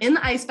we're like in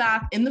the ice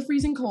bath in the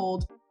freezing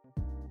cold.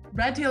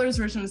 Red Taylor's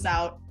version was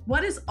out.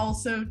 What is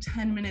also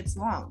 10 minutes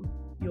long,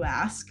 you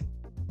ask?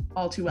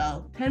 All too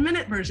well,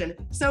 10-minute version.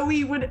 So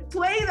we would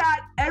play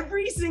that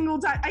every single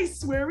time. I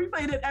swear we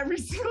played it every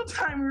single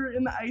time we were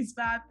in the ice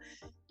bath.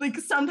 Like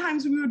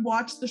sometimes we would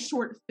watch the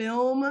short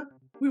film.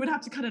 We would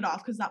have to cut it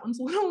off because that one's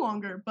a little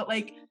longer. But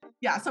like,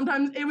 yeah,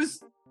 sometimes it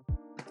was,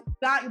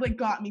 that like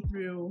got me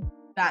through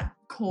that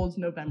cold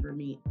November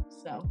meet.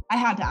 So I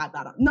had to add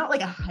that on. Not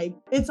like a hype,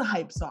 it's a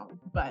hype song,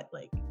 but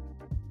like,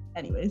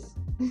 anyways.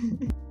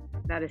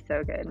 That is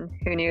so good.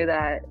 Who knew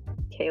that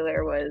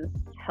Taylor was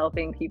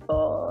helping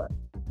people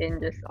in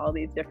just all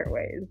these different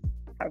ways?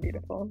 How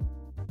beautiful.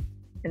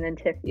 And then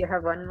Tiff, you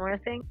have one more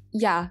thing?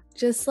 Yeah,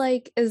 just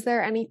like, is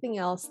there anything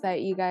else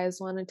that you guys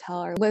want to tell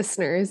our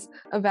listeners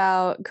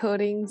about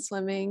coding,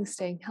 swimming,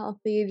 staying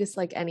healthy, just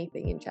like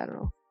anything in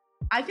general?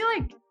 I feel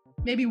like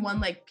maybe one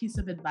like piece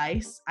of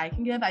advice I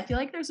can give. I feel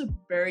like there's a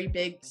very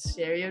big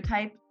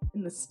stereotype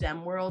in the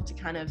STEM world to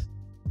kind of,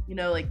 you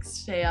know, like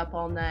stay up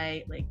all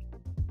night, like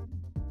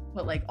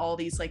put like all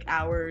these like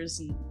hours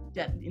and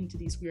get into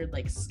these weird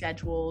like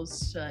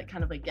schedules to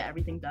kind of like get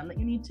everything done that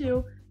you need to. I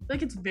feel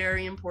like it's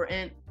very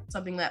important.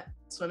 Something that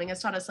swimming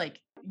has taught us, like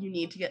you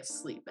need to get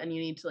sleep and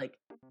you need to like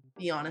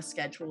be on a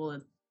schedule,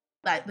 and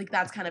that like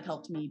that's kind of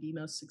helped me be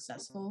most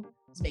successful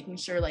is making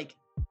sure like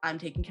I'm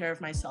taking care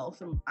of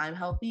myself and I'm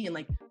healthy. And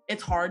like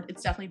it's hard,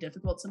 it's definitely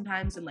difficult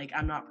sometimes, and like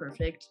I'm not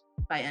perfect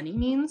by any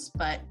means,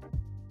 but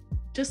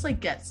just like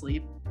get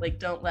sleep. Like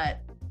don't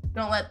let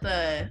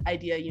the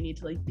idea you need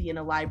to like be in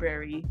a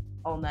library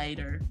all night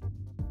or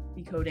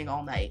be coding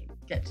all night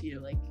get to you.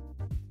 Like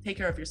take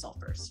care of yourself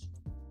first.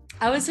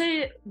 I would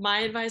say my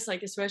advice,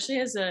 like especially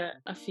as a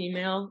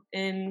female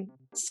in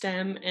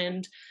STEM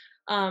and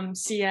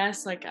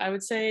CS, like I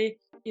would say,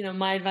 you know,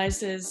 my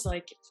advice is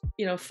like,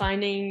 you know,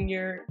 finding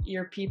your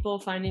people,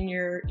 finding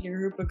your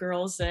group of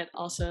girls that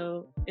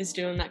also is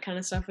doing that kind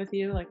of stuff with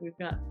you. Like we've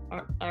got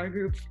our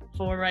group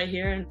 4 right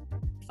here, and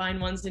find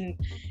ones in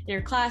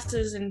your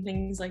classes and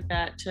things like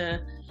that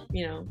to,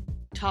 you know,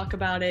 talk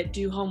about it,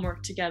 do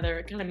homework together.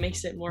 It kind of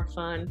makes it more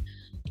fun,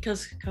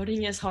 because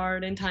coding is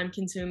hard and time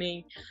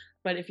consuming.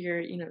 But if you're,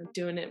 you know,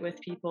 doing it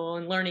with people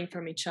and learning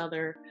from each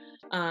other,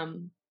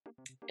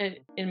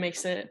 it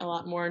makes it a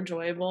lot more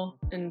enjoyable.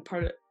 And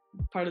part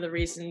of the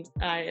reason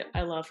I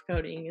love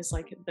coding is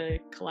like the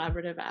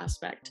collaborative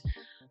aspect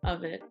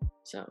of it.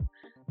 So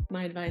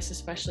my advice,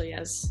 especially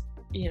as,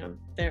 you know,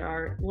 there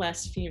are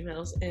less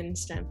females in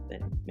STEM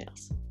than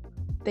males.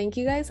 Thank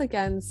you guys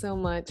again so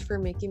much for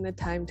making the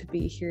time to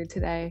be here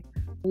today.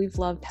 We've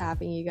loved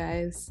having you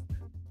guys.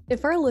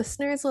 If our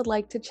listeners would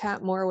like to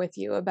chat more with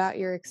you about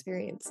your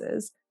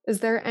experiences, is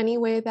there any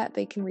way that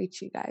they can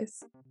reach you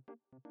guys?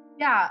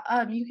 Yeah,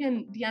 you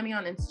can DM me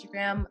on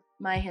Instagram.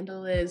 My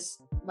handle is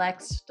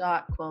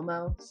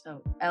lex.cuomo,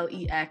 so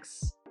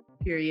LEX.CUOMO.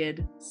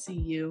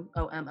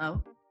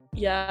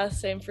 Yeah,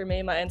 same for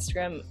me. My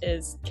Instagram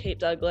is Kate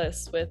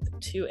Douglas with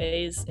 2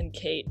 A's in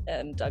Kate,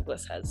 and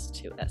Douglas has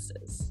 2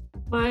 S's.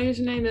 My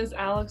username is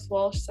Alex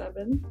Walsh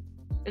 7.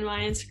 And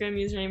my Instagram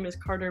username is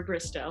Carter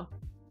Bristow.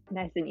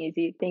 Nice and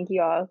easy. Thank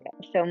you all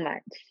so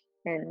much.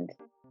 And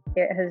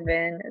it has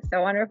been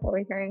so wonderful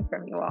hearing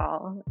from you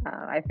all.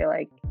 I feel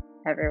like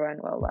everyone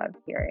will love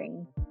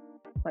hearing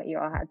what you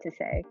all had to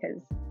say,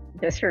 because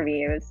just for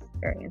me, it was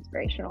very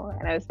inspirational,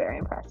 and I was very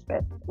impressed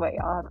with what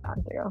y'all have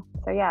gone through.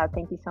 So yeah,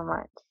 thank you so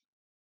much.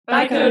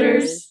 Bye,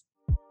 coders.